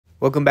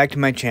Welcome back to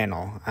my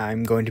channel.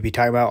 I'm going to be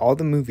talking about all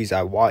the movies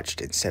I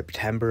watched in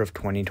September of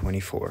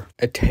 2024.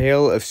 A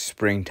Tale of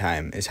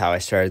Springtime is how I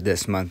started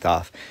this month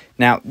off.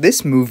 Now,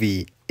 this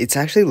movie, it's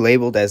actually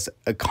labeled as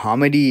a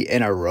comedy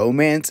and a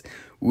romance,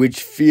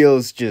 which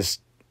feels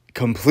just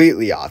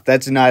completely off.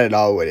 That's not at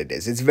all what it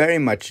is. It's very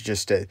much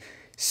just a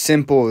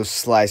simple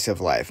slice of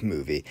life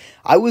movie.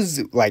 I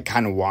was like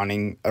kind of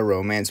wanting a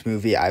romance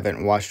movie. I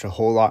haven't watched a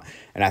whole lot,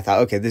 and I thought,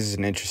 okay, this is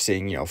an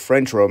interesting,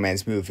 French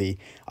romance movie.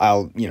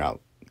 I'll,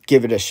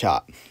 give it a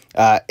shot.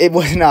 It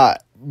was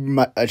not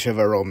much of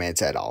a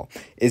romance at all.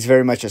 It's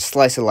very much a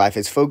slice of life.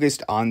 It's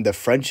focused on the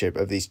friendship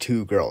of these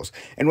two girls.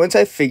 And once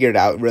I figured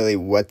out really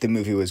what the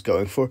movie was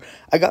going for,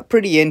 I got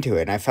pretty into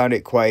it, and I found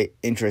it quite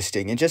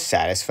interesting and just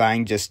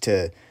satisfying just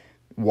to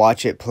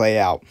watch it play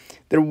out.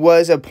 There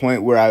was a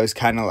point where I was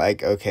kind of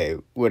like, okay,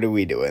 what are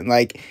we doing?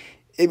 Like,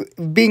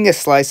 being a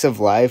slice of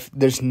life,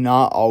 there's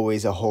not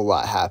always a whole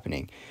lot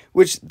happening,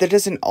 which there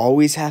doesn't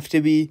always have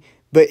to be.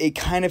 But it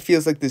kind of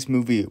feels like this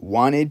movie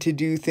wanted to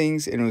do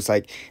things, and it was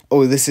like,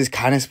 oh, this is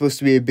kind of supposed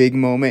to be a big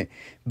moment.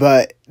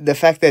 But the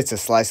fact that it's a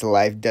slice of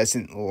life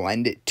doesn't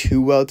lend it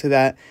too well to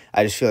that.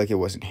 I just feel like it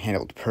wasn't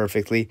handled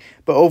perfectly.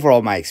 But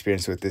overall, my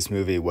experience with this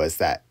movie was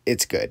that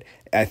it's good.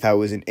 I thought it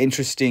was an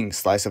interesting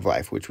slice of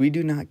life, which we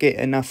do not get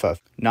enough of.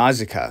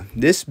 Nausicaa,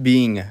 this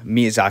being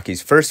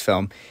Miyazaki's first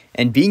film,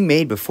 and being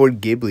made before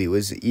Ghibli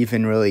was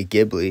even really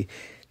Ghibli,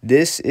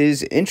 this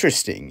is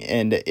interesting,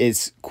 and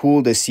it's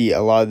cool to see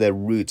a lot of the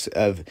roots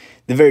of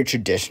the very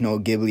traditional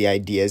Ghibli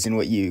ideas and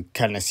what you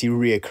kind of see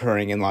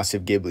reoccurring in lots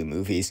of Ghibli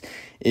movies.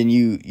 And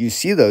you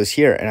see those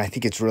here, and I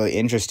think it's really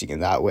interesting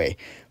in that way.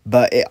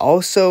 But it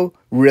also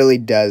really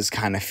does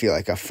kind of feel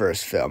like a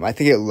first film. I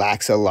think it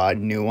lacks a lot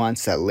of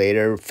nuance that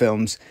later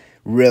films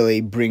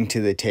really bring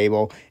to the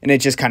table, and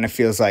it just kind of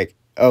feels like,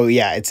 oh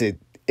yeah, it's a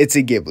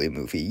Ghibli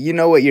movie. You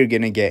know what you're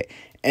going to get,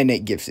 and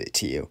it gives it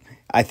to you.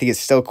 I think it's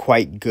still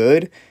quite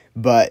good,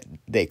 but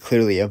they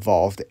clearly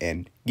evolved,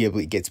 and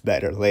Ghibli gets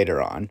better later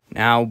on.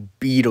 Now,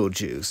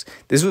 Beetlejuice.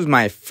 This was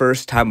my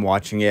first time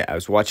watching it. I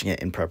was watching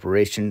it in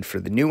preparation for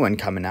the new one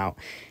coming out,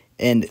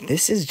 and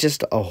this is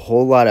just a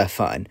whole lot of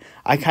fun.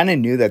 I kind of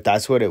knew that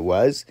that's what it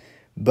was,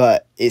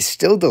 but it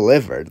still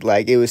delivered.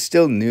 Like, it was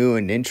still new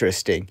and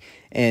interesting,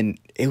 and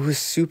it was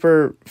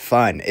super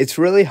fun. It's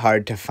really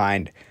hard to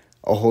find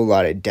a whole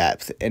lot of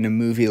depth in a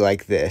movie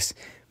like this,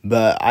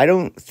 but I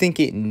don't think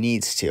it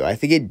needs to. I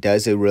think it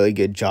does a really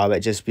good job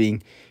at just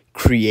being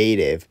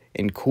creative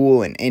and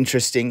cool and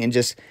interesting and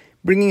just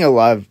bringing a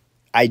lot of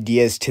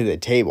ideas to the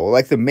table.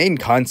 Like, the main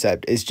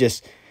concept is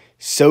just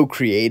so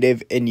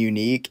creative and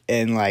unique,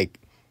 and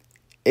like,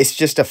 it's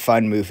just a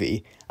fun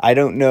movie. I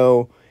don't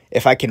know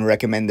if I can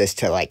recommend this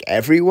to like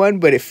everyone,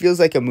 but it feels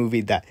like a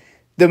movie that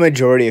the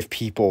majority of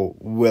people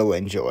will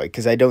enjoy,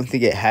 because I don't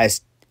think it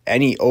has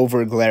any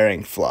over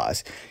glaring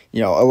flaws. A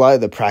lot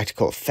of the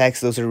practical effects,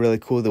 those are really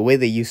cool. The way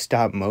they use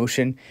stop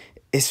motion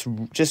is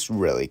just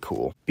really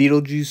cool.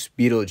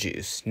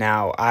 Beetlejuice.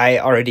 Now, I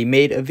already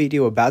made a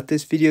video about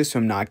this video, so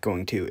I'm not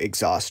going to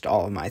exhaust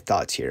all of my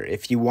thoughts here.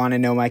 If you want to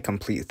know my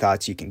complete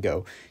thoughts, you can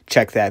go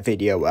check that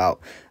video out.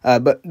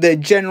 But the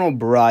general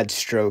broad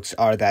strokes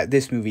are that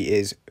this movie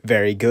is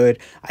very good.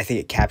 I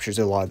think it captures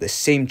a lot of the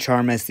same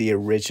charm as the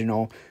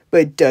original,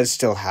 but it does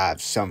still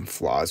have some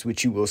flaws,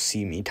 which you will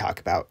see me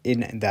talk about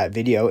in that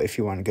video if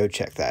you want to go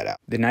check that out.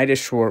 The Night is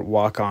Short,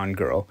 Walk On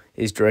Girl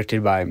is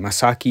directed by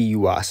Masaaki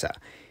Yuasa.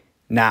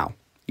 Now,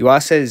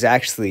 Yuasa is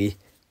actually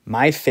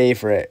my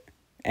favorite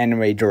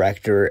anime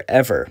director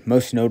ever.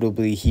 Most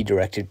notably, he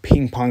directed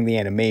Ping Pong the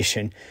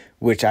Animation,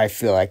 which I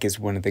feel like is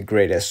one of the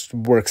greatest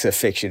works of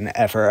fiction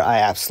ever. I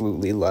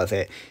absolutely love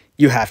it.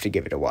 You have to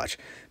give it a watch.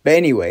 But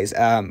anyways,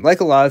 like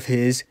a lot of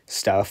his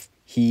stuff,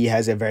 he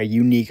has a very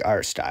unique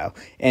art style,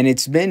 and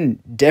it's been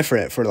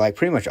different for like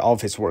pretty much all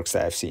of his works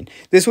that I've seen.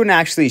 This one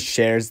actually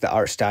shares the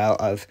art style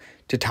of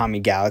Tatami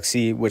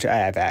Galaxy, which I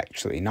have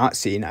actually not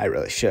seen. I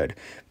really should,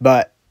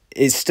 but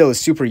it's still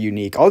super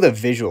unique. All the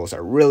visuals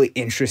are really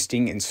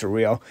interesting and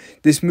surreal.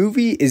 This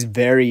movie is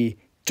very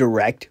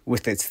direct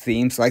with its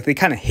themes. Like, they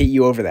kind of hit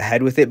you over the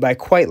head with it, but I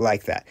quite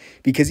like that,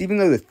 because even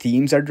though the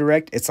themes are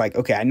direct, it's like,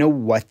 okay, I know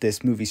what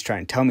this movie's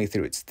trying to tell me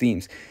through its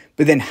themes,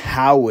 but then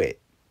how it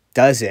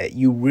does it,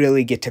 you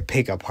really get to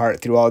pick apart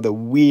through all the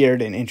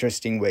weird and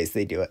interesting ways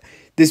they do it.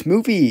 This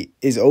movie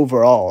is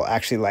overall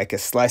actually like a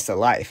slice of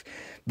life,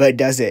 but it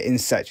does it in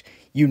such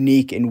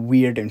unique and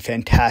weird and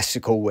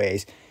fantastical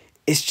ways.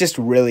 It's just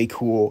really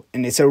cool,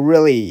 and it's a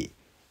really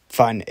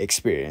fun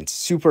experience.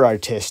 Super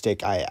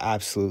artistic. I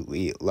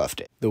absolutely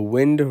loved it. The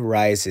Wind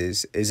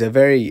Rises is a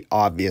very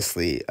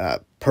obviously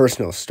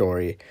personal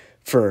story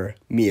for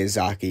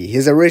Miyazaki.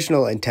 His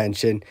original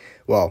intention,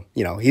 well,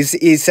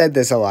 he's said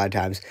this a lot of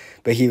times,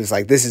 but he was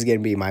like, this is going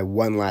to be my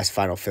one last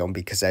final film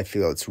because I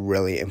feel it's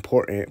really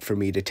important for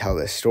me to tell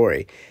this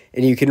story.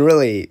 And you can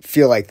really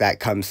feel like that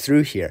comes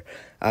through here.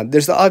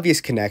 There's the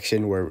obvious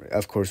connection where,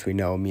 of course, we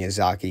know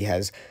Miyazaki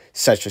has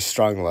such a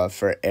strong love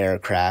for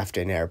aircraft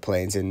and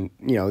airplanes and,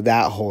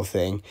 that whole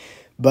thing.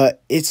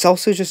 But it's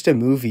also just a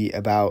movie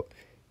about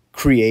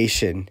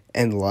creation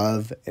and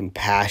love and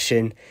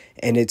passion,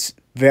 and it's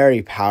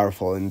very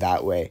powerful in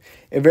that way.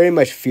 It very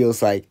much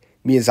feels like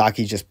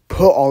Miyazaki just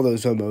put all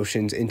those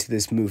emotions into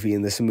this movie,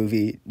 and this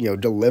movie,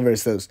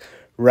 delivers those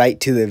right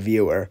to the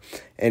viewer,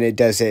 and it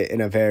does it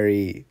in a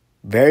very,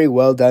 very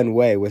well done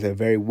way with a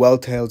very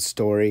well-told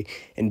story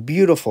and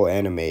beautiful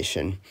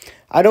animation.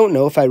 I don't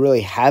know if I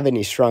really have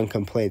any strong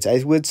complaints.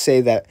 I would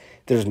say that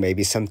there's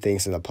maybe some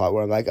things in the plot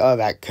where I'm like, oh,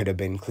 that could have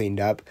been cleaned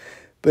up.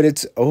 But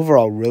it's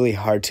overall really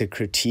hard to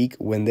critique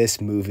when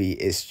this movie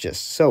is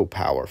just so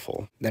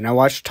powerful. Then I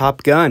watched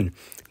Top Gun.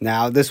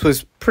 Now, this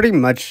was pretty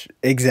much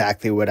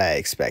exactly what I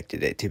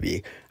expected it to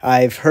be.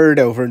 I've heard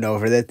over and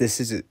over that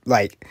this is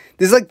like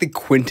the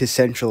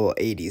quintessential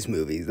 80s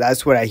movie.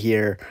 That's what I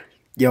hear,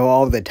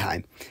 all the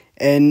time.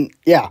 And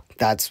yeah,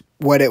 that's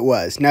what it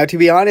was. Now, to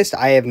be honest,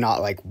 I have not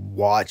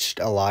watched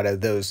a lot of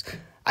those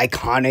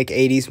iconic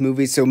 80s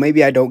movies, so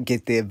maybe I don't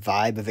get the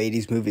vibe of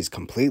 80s movies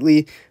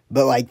completely,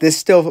 but this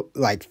still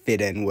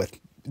fit in with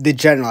the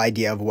general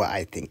idea of what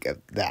I think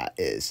of that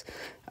is.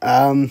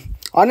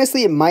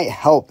 Honestly, it might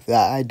help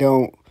that I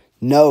don't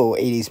know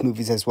 80s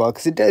movies as well,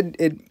 because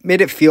it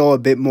made it feel a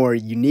bit more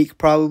unique.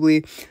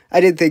 Probably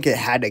I did think it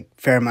had a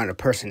fair amount of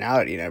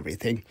personality and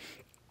everything,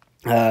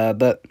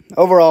 but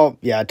overall,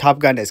 yeah, Top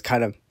Gun is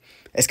kind of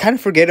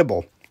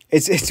forgettable.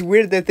 It's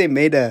weird that they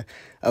made a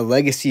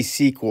legacy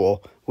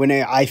sequel when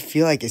I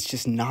feel like it's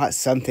just not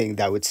something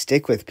that would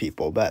stick with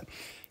people, but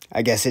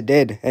I guess it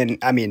did. And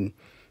I mean,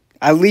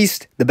 at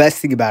least the best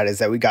thing about it is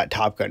that we got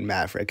Top Gun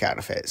Maverick out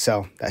of it,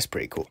 so that's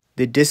pretty cool.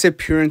 The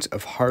Disappearance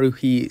of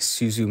Haruhi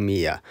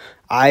Suzumiya.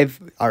 I've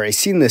already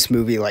seen this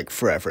movie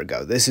forever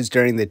ago. This is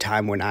during the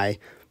time when I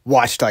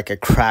watched a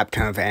crap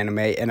ton of anime,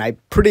 and I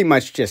pretty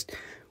much just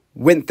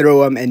went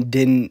through them and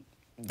didn't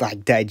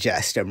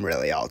digest them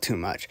really all too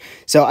much.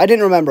 So I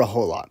didn't remember a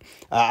whole lot.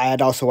 I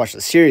had also watched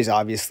the series,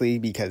 obviously,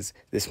 because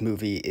this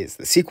movie is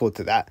the sequel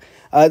to that.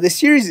 The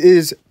series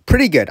is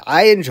pretty good.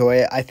 I enjoy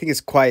it. I think it's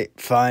quite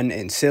fun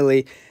and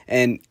silly.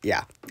 And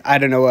yeah, I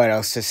don't know what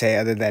else to say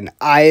other than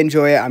I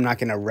enjoy it. I'm not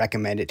going to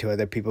recommend it to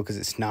other people because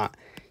it's not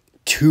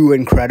too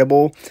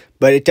incredible,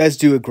 but it does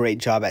do a great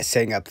job at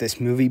setting up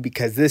this movie,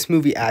 because this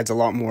movie adds a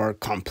lot more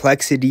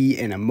complexity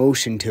and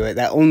emotion to it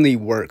that only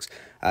works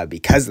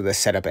because of the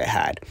setup it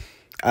had.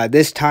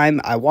 This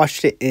time, I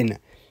watched it in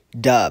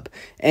dub.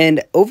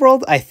 And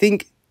overall, I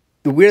think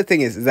the weird thing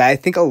is that I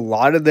think a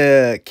lot of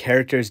the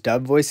characters'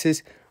 dub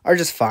voices are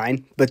just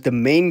fine. But the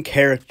main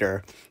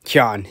character,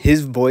 Kyon,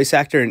 his voice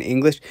actor in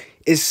English,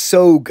 is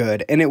so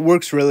good. And it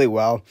works really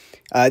well.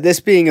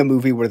 This being a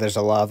movie where there's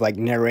a lot of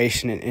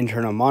narration and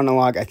internal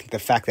monologue, I think the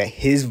fact that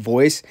his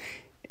voice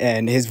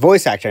and his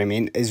voice actor,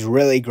 is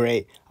really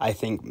great, I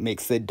think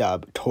makes the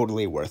dub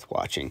totally worth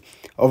watching.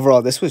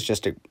 Overall, this was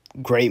just a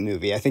great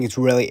movie. I think it's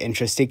really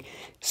interesting.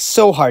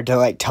 So hard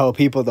to tell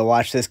people to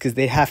watch this because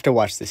they have to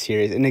watch the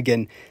series. And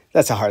again,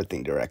 that's a hard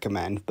thing to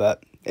recommend,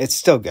 but it's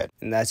still good.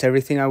 And that's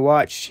everything I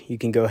watched. You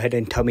can go ahead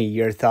and tell me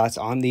your thoughts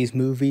on these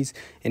movies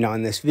and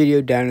on this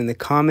video down in the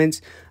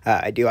comments.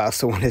 I do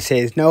also want to say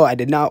is no, I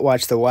did not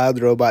watch The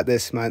Wild Robot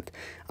this month.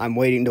 I'm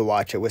waiting to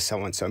watch it with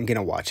someone, so I'm going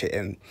to watch it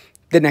in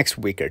the next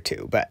week or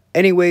two. But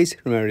anyways,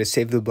 remember to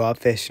save the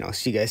blobfish, and I'll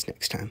see you guys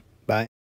next time. Bye.